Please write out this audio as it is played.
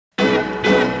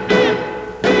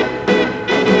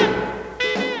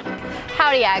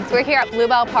Howdy Ags, we're here at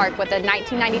Bluebell Park with the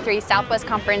 1993 Southwest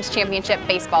Conference Championship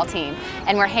baseball team.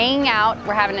 And we're hanging out,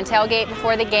 we're having a tailgate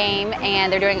before the game,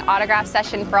 and they're doing an autograph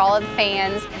session for all of the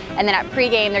fans. And then at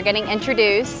pregame, they're getting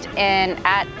introduced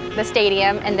at the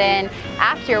stadium. And then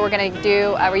after, we're gonna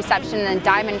do a reception in the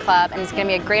Diamond Club, and it's gonna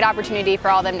be a great opportunity for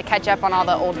all of them to catch up on all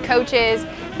the old coaches,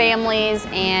 families,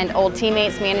 and old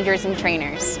teammates, managers, and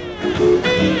trainers.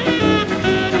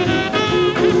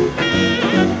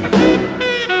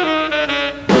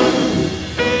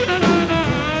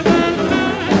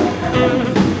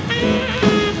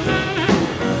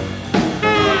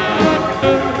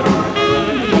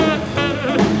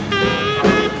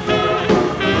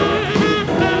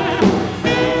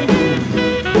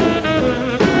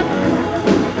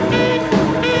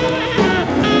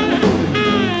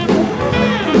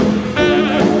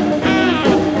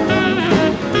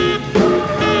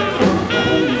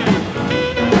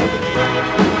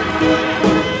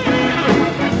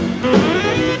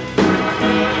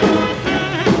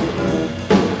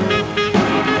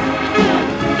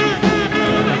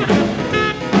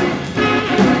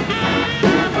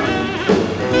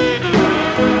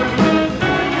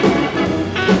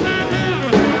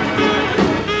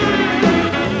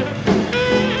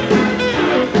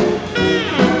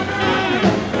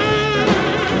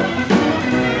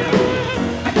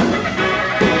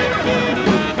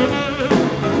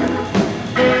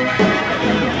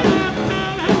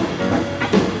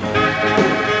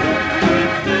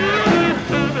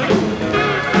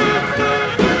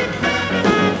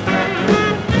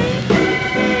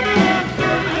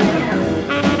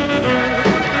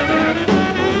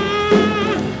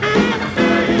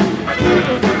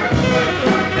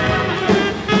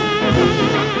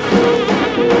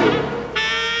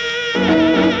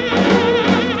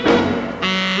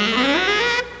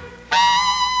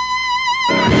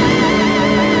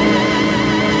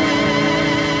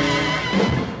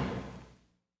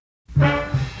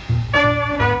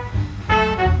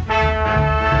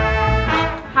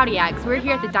 Howdy Ags, we're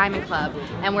here at the Diamond Club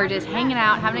and we're just hanging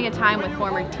out, having a good time with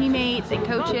former teammates and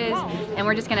coaches, and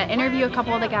we're just going to interview a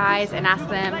couple of the guys and ask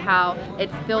them how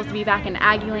it feels to be back in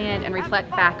Aggieland and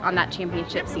reflect back on that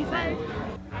championship season.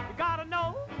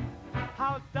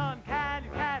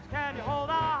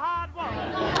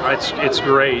 It's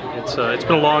great. It's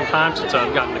been a long time since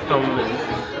I've gotten to come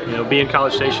and be in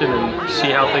College Station and see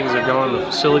how things are going. The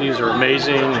facilities are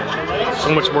amazing. And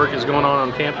so much work is going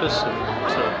on campus.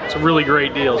 And it's a really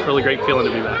great deal. It's a really great feeling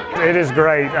to be back. It is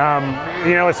great.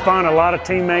 It's fun. A lot of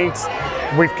teammates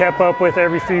we've kept up with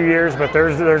every few years, but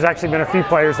there's actually been a few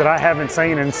players that I haven't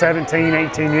seen in 17,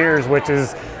 18 years, which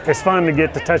is it's fun to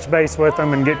get to touch base with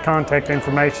them and get contact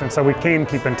information so we can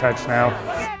keep in touch now.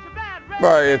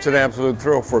 Well, it's an absolute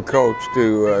thrill for a coach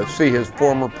to see his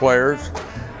former players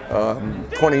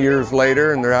 20 years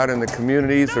later, and they're out in the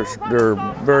communities. They're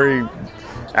very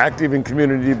active in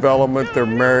community development. They're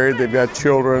married, they've got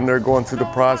children, they're going through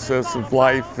the process of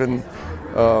life, and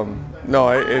no,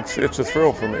 it's a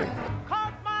thrill for me.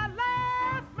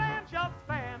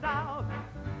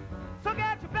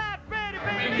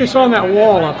 It's on that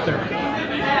wall up there.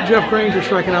 Jeff Granger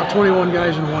striking out 21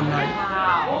 guys in one night.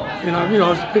 And I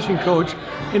was the pitching coach,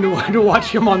 and to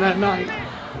watch him on that night.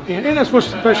 And that's what's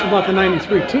special about the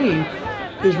 '93 team,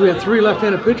 is we had 3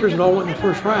 left-handed pitchers that all went in the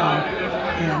first round.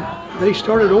 And they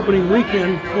started opening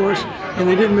weekend for us, and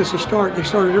they didn't miss a start. They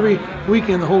started every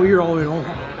weekend the whole year all the way to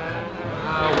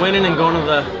Omaha. Winning and going to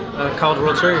the College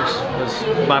World Series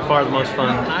was by far the most fun.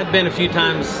 I'd been a few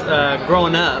times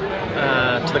growing up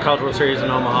to the College World Series in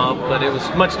Omaha, but it was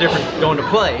much different going to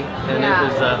play, and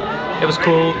it was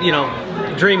cool,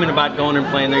 dreaming about going and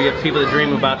playing there. You have people that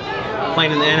dream about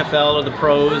playing in the NFL or the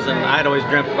pros, and I'd always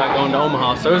dreamt about going to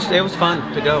Omaha, so it was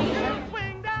fun to go.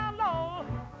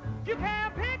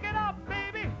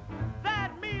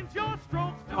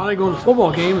 I like going to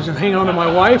football games and hanging on to my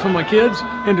wife and my kids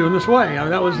and doing this way. I mean,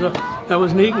 that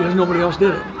was neat because nobody else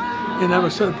did it. And that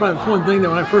was probably the fun thing that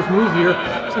when I first moved here,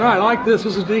 I said, I like this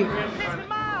is neat.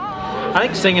 I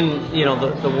think singing,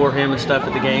 the war hymn and stuff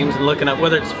at the games and looking up,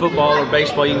 whether it's football or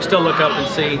baseball, you can still look up and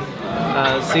see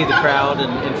the crowd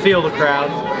and feel the crowd,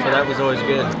 so that was always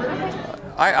good.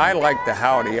 I like the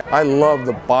howdy. I love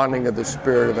the bonding of the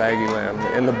spirit of Aggieland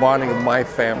and the bonding of my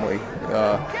family.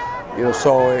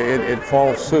 So it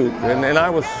falls suit. And I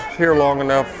was here long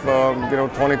enough,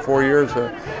 24 years,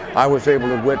 I was able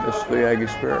to witness the Aggie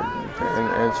spirit.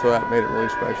 And so that made it really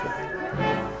special.